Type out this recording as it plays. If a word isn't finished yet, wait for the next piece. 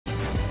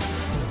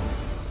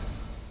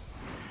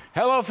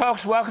Hello,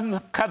 folks. Welcome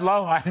to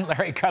Kudlow. I'm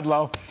Larry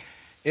Kudlow.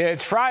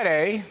 It's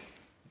Friday,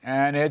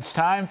 and it's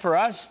time for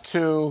us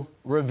to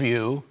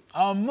review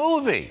a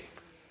movie.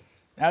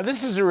 Now,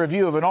 this is a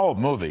review of an old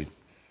movie.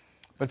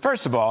 But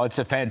first of all, it's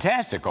a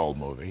fantastic old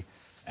movie.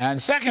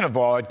 And second of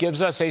all, it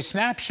gives us a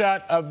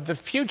snapshot of the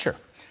future.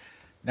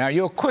 Now,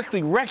 you'll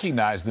quickly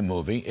recognize the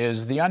movie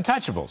is The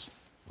Untouchables,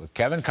 with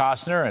Kevin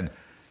Costner and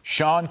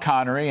Sean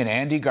Connery and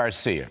Andy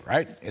Garcia,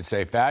 right? It's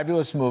a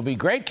fabulous movie,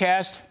 great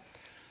cast.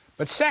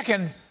 But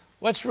second,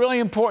 what's really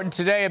important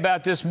today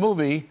about this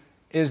movie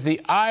is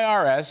the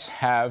IRS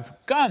have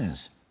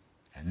guns.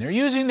 And they're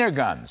using their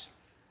guns.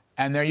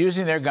 And they're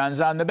using their guns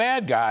on the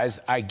bad guys,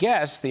 I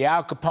guess, the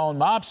Al Capone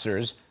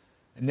mobsters.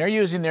 And they're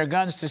using their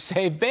guns to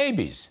save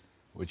babies,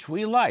 which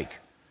we like.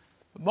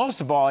 But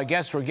most of all, I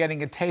guess we're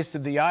getting a taste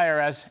of the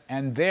IRS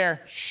and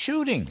their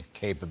shooting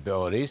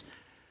capabilities,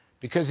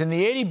 because in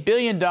the $80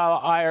 billion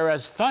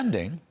IRS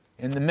funding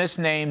in the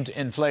misnamed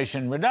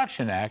Inflation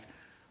Reduction Act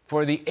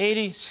for the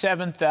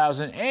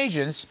 87,000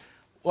 agents,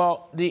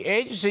 well, the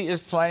agency is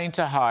planning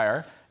to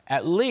hire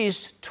at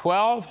least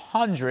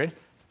 1,200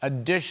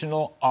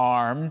 additional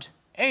armed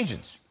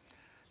agents.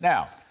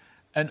 Now,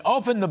 an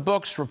Open the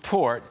Books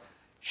report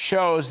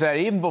shows that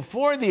even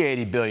before the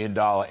 $80 billion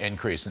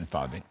increase in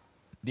funding,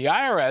 the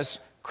IRS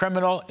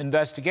Criminal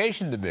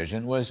Investigation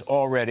Division was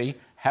already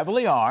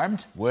heavily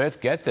armed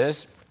with, get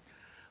this,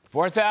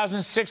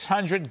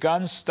 4,600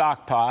 guns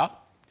stockpile,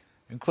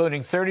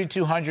 including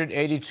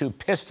 3,282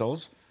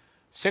 pistols,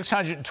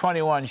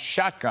 621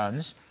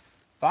 shotguns,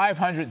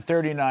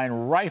 539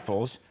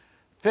 rifles,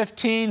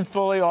 15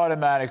 fully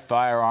automatic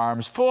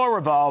firearms, 4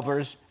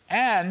 revolvers,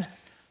 and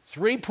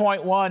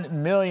 3.1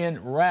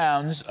 million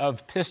rounds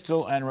of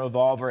pistol and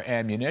revolver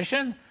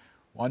ammunition,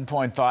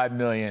 1.5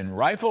 million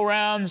rifle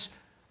rounds,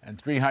 and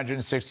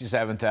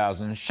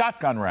 367,000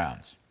 shotgun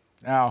rounds.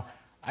 Now,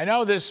 I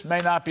know this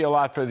may not be a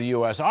lot for the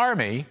U.S.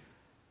 Army,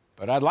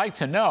 but I'd like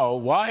to know,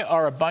 why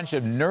are a bunch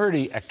of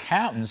nerdy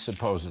accountants,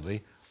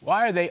 supposedly,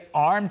 why are they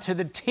armed to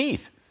the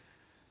teeth?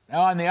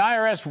 Now, on the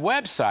IRS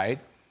website,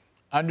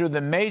 under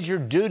the major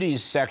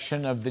duties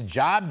section of the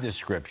job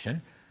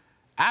description,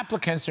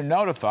 applicants are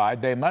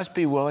notified they must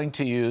be willing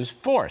to use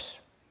force,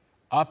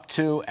 up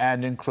to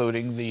and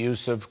including the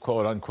use of,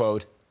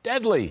 quote-unquote,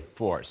 deadly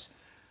force.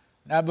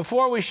 Now,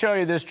 before we show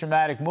you this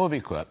dramatic movie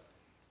clip,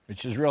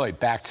 which is really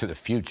Back to the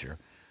Future,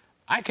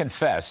 I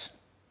confess,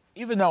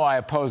 even though I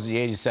oppose the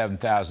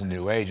 87,000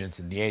 new agents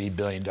and the $80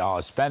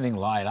 billion spending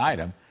line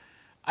item,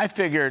 I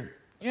figured,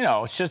 you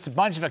know, it's just a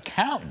bunch of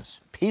accountants,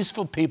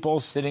 peaceful people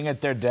sitting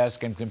at their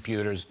desk and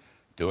computers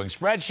doing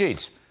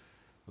spreadsheets.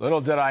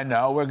 Little did I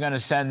know we're going to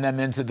send them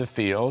into the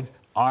field,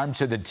 armed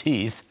to the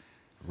teeth,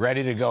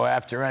 ready to go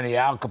after any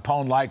Al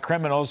Capone-like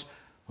criminals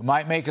who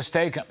might make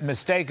a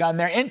mistake on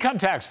their income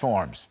tax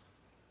forms.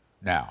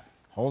 Now,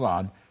 hold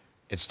on.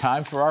 It's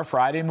time for our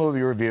Friday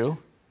movie review.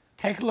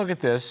 Take a look at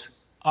this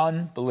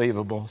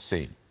unbelievable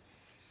scene.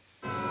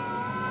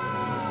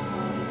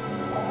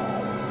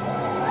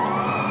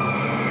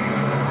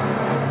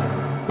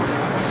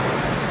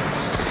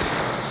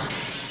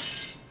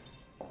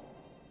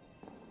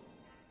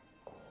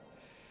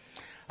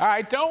 All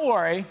right, don't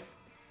worry.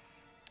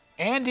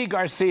 Andy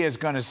Garcia is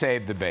going to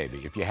save the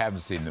baby, if you haven't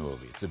seen the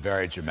movie. It's a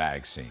very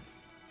dramatic scene.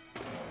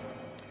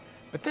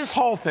 But this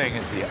whole thing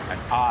is an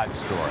odd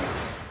story.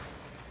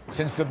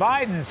 Since the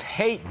Bidens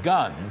hate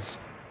guns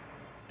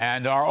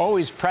and are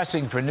always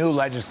pressing for new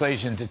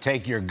legislation to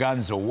take your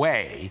guns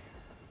away,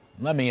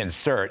 let me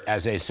insert,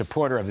 as a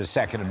supporter of the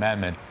Second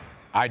Amendment,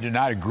 I do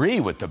not agree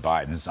with the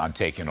Bidens on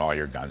taking all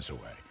your guns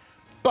away.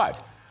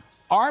 But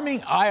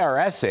arming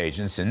IRS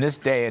agents in this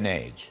day and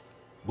age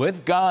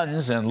with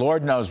guns and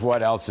Lord knows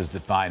what else is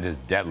defined as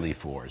deadly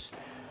force,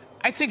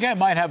 I think I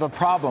might have a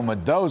problem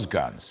with those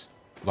guns,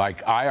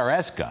 like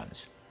IRS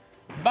guns.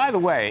 By the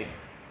way,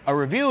 a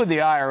review of the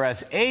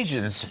IRS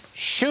agents'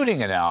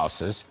 shooting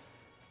analysis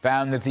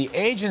found that the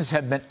agents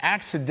have been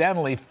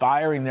accidentally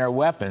firing their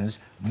weapons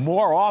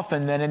more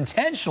often than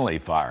intentionally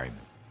firing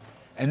them.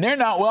 And they're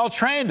not well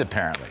trained,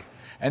 apparently.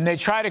 And they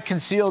try to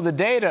conceal the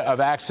data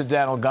of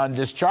accidental gun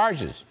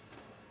discharges.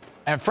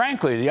 And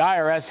frankly, the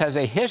IRS has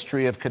a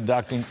history of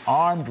conducting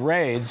armed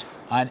raids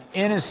on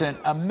innocent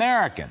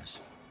Americans.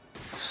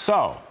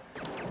 So,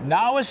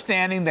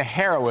 notwithstanding the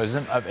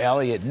heroism of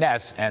Eliot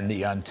Ness and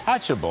the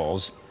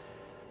Untouchables,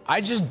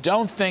 I just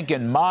don't think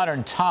in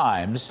modern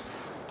times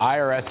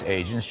IRS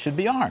agents should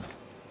be armed.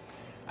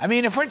 I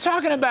mean, if we're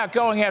talking about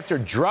going after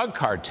drug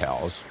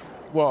cartels,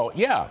 well,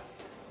 yeah,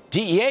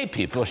 DEA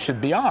people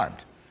should be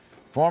armed.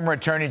 Former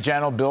Attorney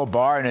General Bill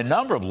Barr and a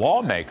number of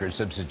lawmakers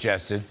have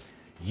suggested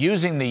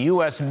using the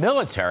U.S.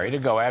 military to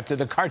go after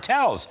the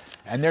cartels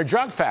and their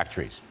drug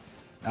factories.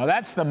 Now,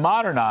 that's the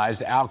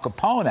modernized Al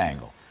Capone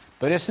angle,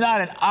 but it's not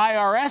an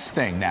IRS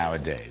thing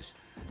nowadays.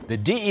 The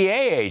DEA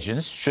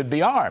agents should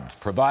be armed,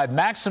 provide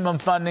maximum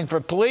funding for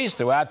police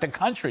throughout the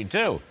country,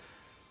 too.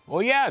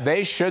 Well, yeah,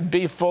 they should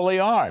be fully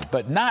armed,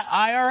 but not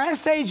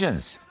IRS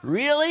agents.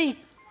 Really?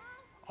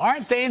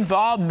 Aren't they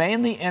involved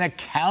mainly in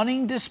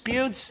accounting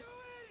disputes?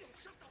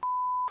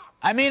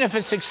 I mean, if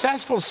a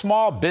successful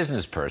small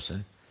business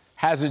person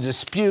has a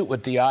dispute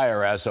with the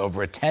IRS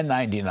over a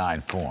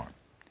 1099 form,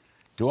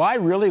 do I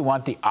really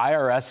want the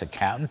IRS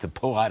accountant to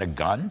pull out a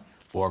gun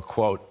or,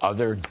 quote,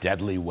 other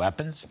deadly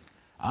weapons?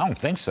 I don't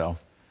think so.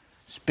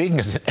 Speaking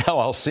as an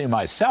LLC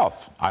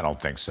myself, I don't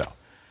think so.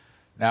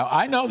 Now,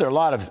 I know there are a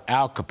lot of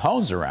Al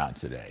Capones around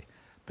today,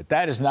 but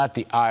that is not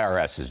the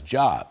IRS's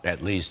job.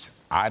 At least,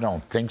 I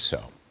don't think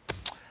so.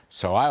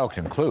 So I'll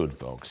conclude,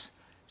 folks,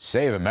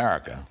 save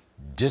America,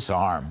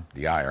 disarm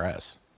the IRS.